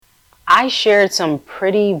I shared some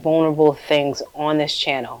pretty vulnerable things on this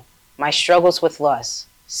channel. My struggles with lust,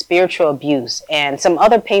 spiritual abuse, and some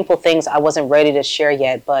other painful things I wasn't ready to share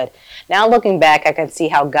yet, but now looking back, I can see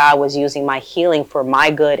how God was using my healing for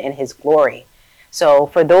my good and His glory. So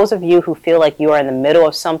for those of you who feel like you are in the middle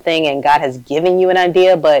of something and God has given you an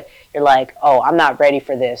idea, but you're like, oh, I'm not ready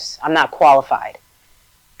for this, I'm not qualified,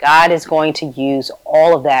 God is going to use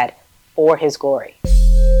all of that for His glory.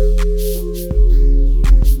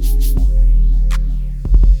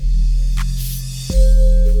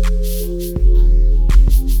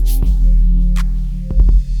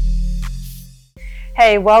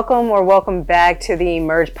 Hey, welcome back to the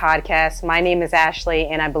Emerge podcast. My name is Ashley,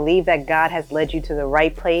 and I believe that God has led you to the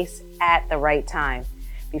right place at the right time.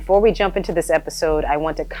 Before we jump into this episode, I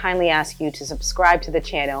want to kindly ask you to subscribe to the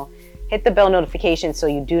channel, hit the bell notification so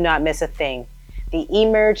you do not miss a thing. The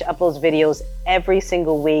Emerge uploads videos every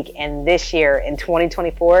single week, and this year in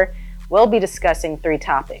 2024, we'll be discussing 3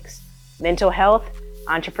 topics: mental health,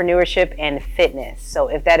 entrepreneurship, and fitness. So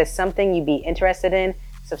if that is something you'd be interested in,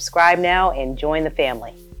 subscribe now and join the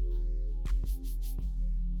family.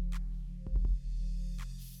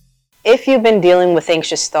 If you've been dealing with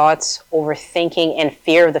anxious thoughts, overthinking, and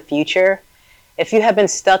fear of the future, if you have been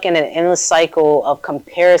stuck in an endless cycle of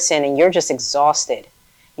comparison and you're just exhausted,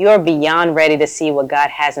 you are beyond ready to see what God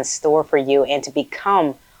has in store for you and to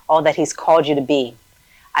become all that He's called you to be.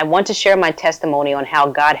 I want to share my testimony on how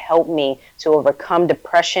God helped me to overcome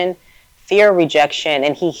depression, fear of rejection,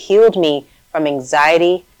 and He healed me from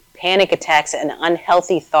anxiety, panic attacks, and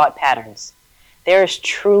unhealthy thought patterns. There is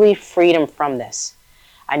truly freedom from this.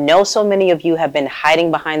 I know so many of you have been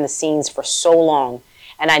hiding behind the scenes for so long,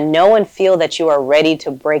 and I know and feel that you are ready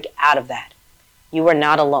to break out of that. You are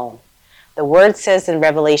not alone. The word says in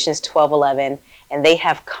Revelation 12:11, "And they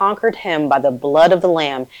have conquered him by the blood of the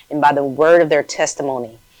Lamb and by the word of their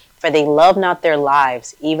testimony, for they love not their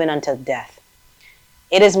lives even unto death."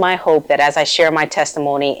 It is my hope that as I share my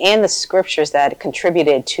testimony and the scriptures that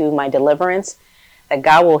contributed to my deliverance, that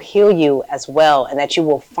God will heal you as well and that you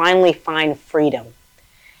will finally find freedom.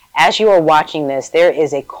 As you are watching this, there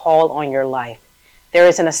is a call on your life. There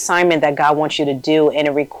is an assignment that God wants you to do, and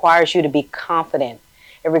it requires you to be confident.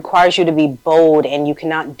 It requires you to be bold, and you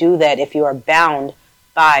cannot do that if you are bound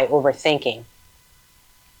by overthinking.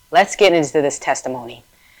 Let's get into this testimony.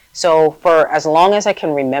 So for as long as I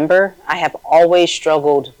can remember, I have always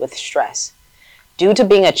struggled with stress. Due to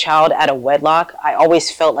being a child out of wedlock, I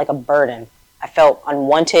always felt like a burden. I felt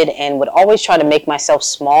unwanted and would always try to make myself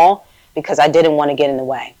small because I didn't want to get in the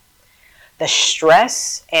way. The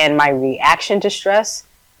stress and my reaction to stress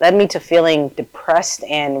led me to feeling depressed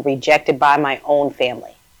and rejected by my own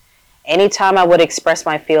family. Anytime I would express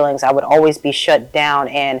my feelings, I would always be shut down,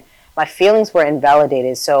 and my feelings were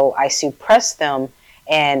invalidated, so I suppressed them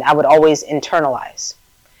and I would always internalize.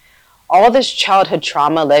 All this childhood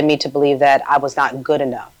trauma led me to believe that I was not good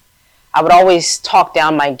enough. I would always talk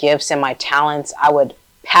down my gifts and my talents. I would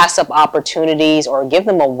pass up opportunities or give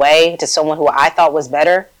them away to someone who I thought was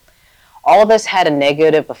better. All of this had a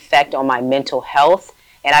negative effect on my mental health,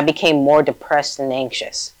 and I became more depressed and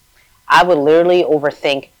anxious. I would literally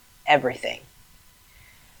overthink everything.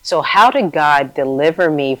 So how did God deliver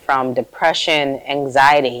me from depression,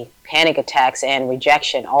 anxiety, panic attacks, and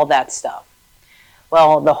rejection, all that stuff?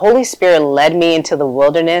 Well, the Holy Spirit led me into the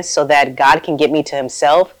wilderness so that God can get me to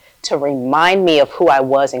Himself to remind me of who I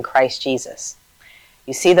was in Christ Jesus.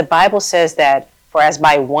 You see, the Bible says that, "For as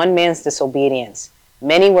by one man's disobedience,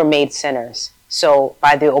 many were made sinners, so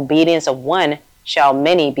by the obedience of one shall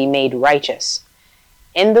many be made righteous."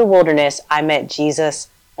 In the wilderness, I met Jesus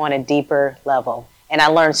on a deeper level, and I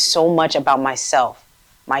learned so much about myself,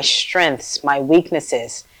 my strengths, my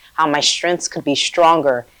weaknesses, how my strengths could be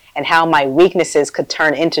stronger, and how my weaknesses could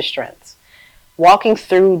turn into strengths. Walking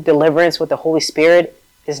through deliverance with the Holy Spirit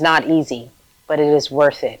is not easy, but it is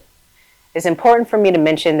worth it. It's important for me to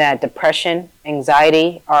mention that depression,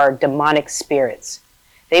 anxiety are demonic spirits.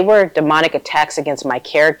 They were demonic attacks against my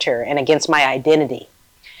character and against my identity.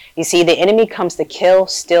 You see, the enemy comes to kill,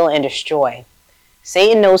 steal, and destroy.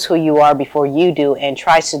 Satan knows who you are before you do and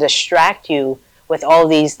tries to distract you with all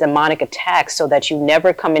these demonic attacks so that you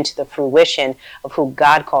never come into the fruition of who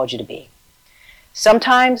God called you to be.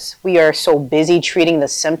 Sometimes we are so busy treating the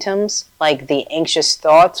symptoms, like the anxious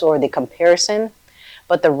thoughts or the comparison,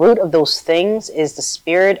 but the root of those things is the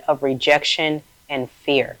spirit of rejection and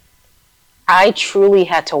fear. I truly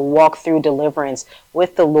had to walk through deliverance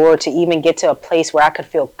with the Lord to even get to a place where I could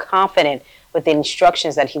feel confident with the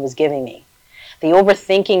instructions that He was giving me. The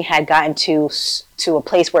overthinking had gotten to a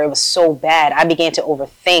place where it was so bad, I began to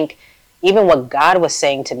overthink even what God was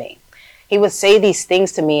saying to me. He would say these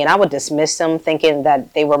things to me and I would dismiss them thinking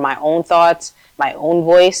that they were my own thoughts, my own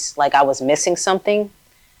voice, like I was missing something.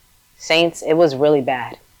 Saints, it was really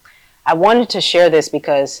bad. I wanted to share this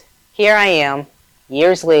because here I am,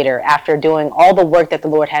 years later, after doing all the work that the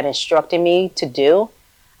Lord had instructed me to do.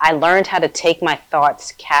 I learned how to take my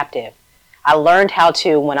thoughts captive. I learned how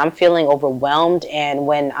to, when I'm feeling overwhelmed and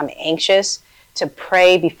when I'm anxious, to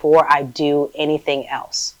pray before I do anything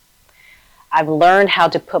else. I've learned how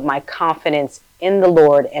to put my confidence in the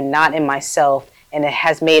Lord and not in myself, and it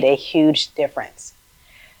has made a huge difference.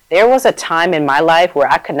 There was a time in my life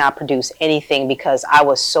where I could not produce anything because I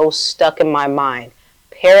was so stuck in my mind,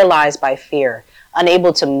 paralyzed by fear,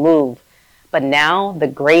 unable to move. But now the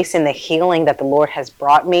grace and the healing that the Lord has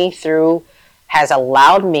brought me through has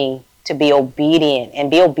allowed me to be obedient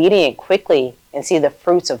and be obedient quickly and see the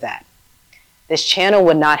fruits of that. This channel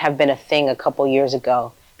would not have been a thing a couple years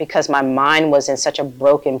ago because my mind was in such a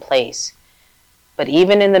broken place. But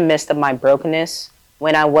even in the midst of my brokenness,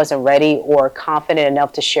 when I wasn't ready or confident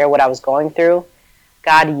enough to share what I was going through,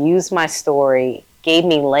 God used my story, gave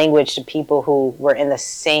me language to people who were in the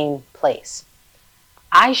same place.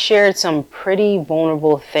 I shared some pretty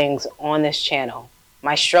vulnerable things on this channel.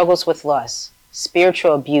 My struggles with lust,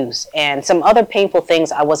 spiritual abuse, and some other painful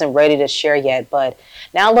things I wasn't ready to share yet. But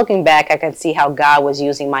now looking back, I can see how God was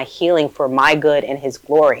using my healing for my good and His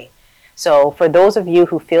glory. So for those of you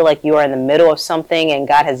who feel like you are in the middle of something and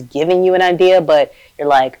God has given you an idea, but you're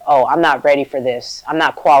like, oh, I'm not ready for this, I'm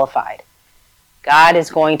not qualified, God is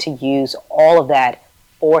going to use all of that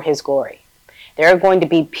for His glory. There are going to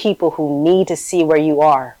be people who need to see where you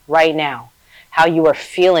are right now, how you are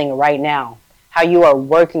feeling right now, how you are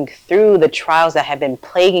working through the trials that have been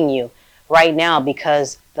plaguing you right now,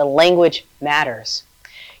 because the language matters.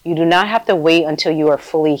 You do not have to wait until you are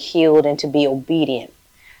fully healed and to be obedient.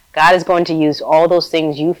 God is going to use all those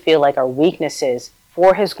things you feel like are weaknesses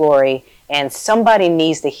for His glory, and somebody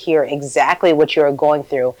needs to hear exactly what you are going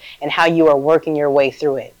through and how you are working your way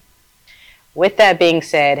through it. With that being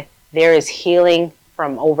said, there is healing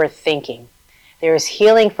from overthinking. There is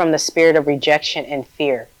healing from the spirit of rejection and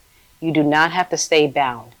fear. You do not have to stay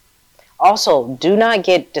bound. Also, do not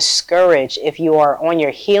get discouraged if you are on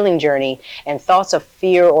your healing journey and thoughts of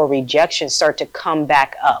fear or rejection start to come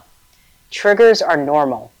back up. Triggers are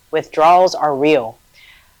normal. Withdrawals are real.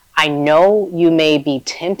 I know you may be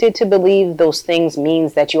tempted to believe those things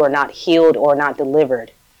means that you are not healed or not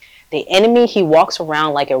delivered. The enemy, he walks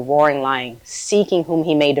around like a roaring lion, seeking whom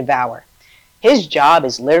he may devour. His job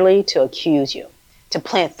is literally to accuse you, to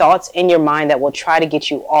plant thoughts in your mind that will try to get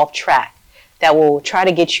you off track, that will try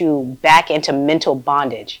to get you back into mental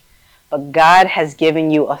bondage. But God has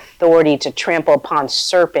given you authority to trample upon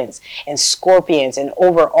serpents and scorpions and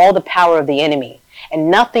over all the power of the enemy, and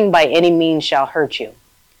nothing by any means shall hurt you.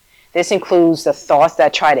 This includes the thoughts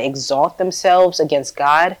that try to exalt themselves against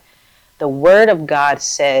God. The Word of God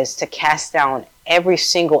says to cast down every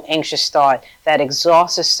single anxious thought that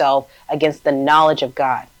exalts itself against the knowledge of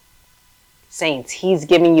God. Saints, He's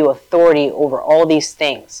giving you authority over all these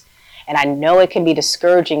things. And I know it can be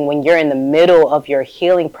discouraging when you're in the middle of your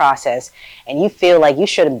healing process and you feel like you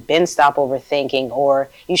should have been stopped overthinking, or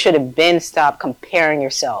you should have been stopped comparing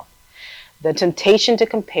yourself. The temptation to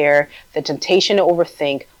compare, the temptation to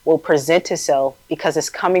overthink will present itself because it's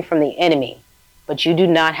coming from the enemy, but you do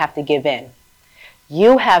not have to give in.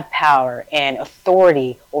 You have power and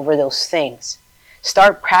authority over those things.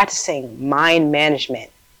 Start practicing mind management,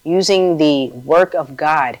 using the work of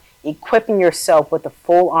God, equipping yourself with the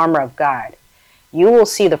full armor of God. You will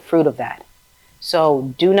see the fruit of that.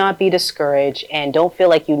 So do not be discouraged and don't feel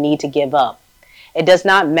like you need to give up. It does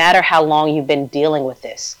not matter how long you've been dealing with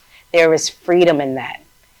this. There is freedom in that.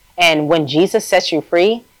 And when Jesus sets you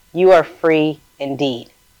free, you are free indeed.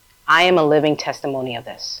 I am a living testimony of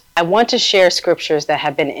this. I want to share scriptures that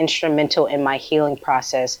have been instrumental in my healing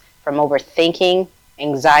process from overthinking,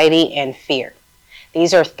 anxiety, and fear.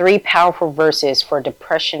 These are 3 powerful verses for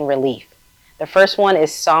depression relief. The first one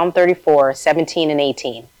is Psalm 34, 17 and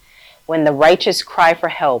 18. When the righteous cry for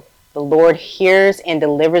help, the Lord hears and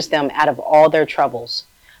delivers them out of all their troubles.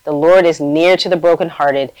 The Lord is near to the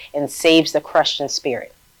brokenhearted and saves the crushed in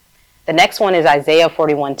spirit. The next one is Isaiah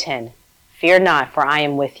 41:10. Fear not, for I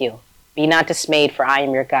am with you. Be not dismayed, for I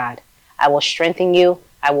am your God. I will strengthen you.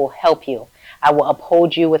 I will help you. I will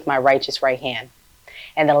uphold you with my righteous right hand.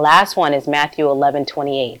 And the last one is Matthew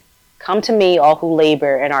 11:28. Come to me, all who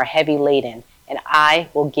labor and are heavy laden, and I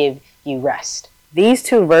will give you rest. These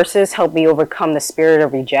 2 verses help me overcome the spirit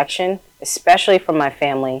of rejection, especially from my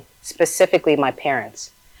family, specifically my parents.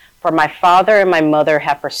 For my father and my mother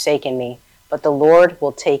have forsaken me, but the Lord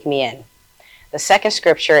will take me in. The second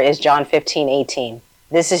scripture is John 15:18.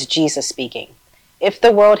 This is Jesus speaking. If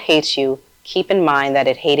the world hates you, keep in mind that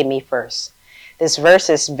it hated me first. This verse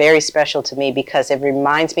is very special to me because it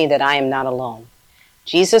reminds me that I am not alone.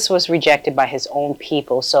 Jesus was rejected by his own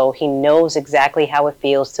people, so he knows exactly how it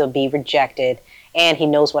feels to be rejected, and he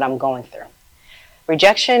knows what I'm going through.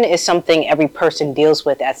 Rejection is something every person deals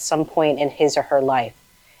with at some point in his or her life.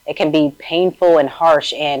 It can be painful and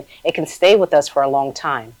harsh, and it can stay with us for a long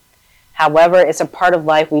time. However, it's a part of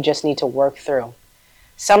life we just need to work through.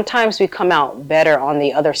 Sometimes we come out better on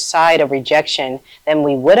the other side of rejection than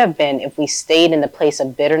we would have been if we stayed in the place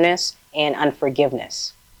of bitterness and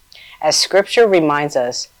unforgiveness. As scripture reminds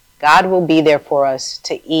us, God will be there for us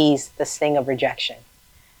to ease the sting of rejection.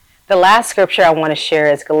 The last scripture I want to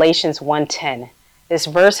share is Galatians 1:10. This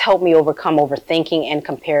verse helped me overcome overthinking and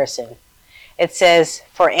comparison. It says,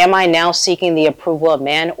 "For am I now seeking the approval of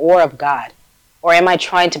man or of God? Or am I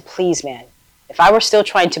trying to please man? If I were still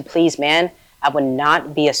trying to please man, I would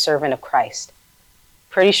not be a servant of Christ."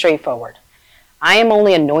 Pretty straightforward. I am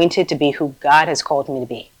only anointed to be who God has called me to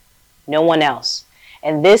be, no one else.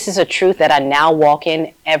 And this is a truth that I now walk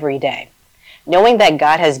in every day. Knowing that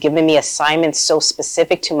God has given me assignments so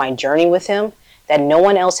specific to my journey with him that no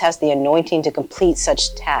one else has the anointing to complete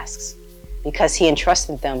such tasks because he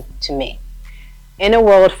entrusted them to me. In a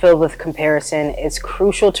world filled with comparison, it's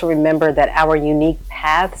crucial to remember that our unique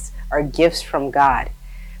paths are gifts from God.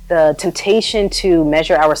 The temptation to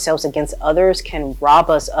measure ourselves against others can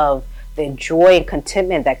rob us of the joy and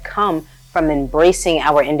contentment that come from embracing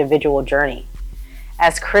our individual journey.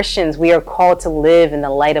 As Christians, we are called to live in the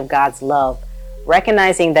light of God's love,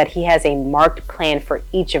 recognizing that he has a marked plan for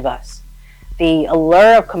each of us. The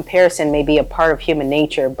allure of comparison may be a part of human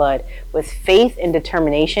nature, but with faith and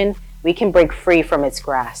determination, we can break free from its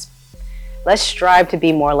grasp. Let's strive to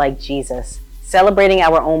be more like Jesus, celebrating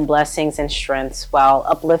our own blessings and strengths while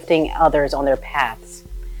uplifting others on their paths.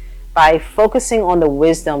 By focusing on the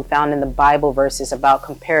wisdom found in the Bible verses about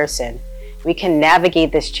comparison, we can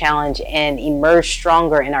navigate this challenge and emerge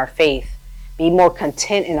stronger in our faith, be more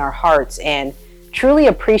content in our hearts, and truly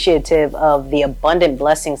appreciative of the abundant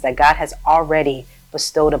blessings that God has already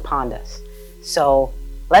bestowed upon us. So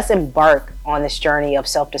let's embark on this journey of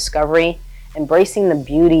self-discovery, embracing the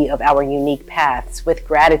beauty of our unique paths with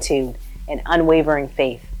gratitude and unwavering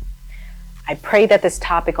faith. I pray that this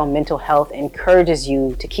topic on mental health encourages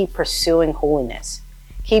you to keep pursuing holiness.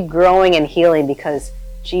 Keep growing and healing because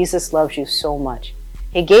Jesus loves you so much.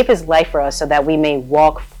 He gave his life for us so that we may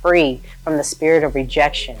walk free from the spirit of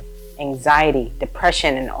rejection, anxiety,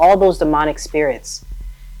 depression, and all those demonic spirits.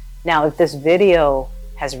 Now, if this video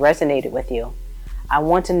has resonated with you, I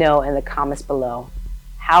want to know in the comments below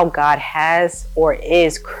how God has or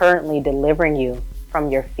is currently delivering you from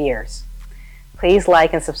your fears. Please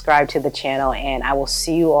like and subscribe to the channel, and I will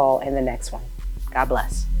see you all in the next one. God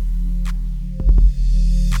bless.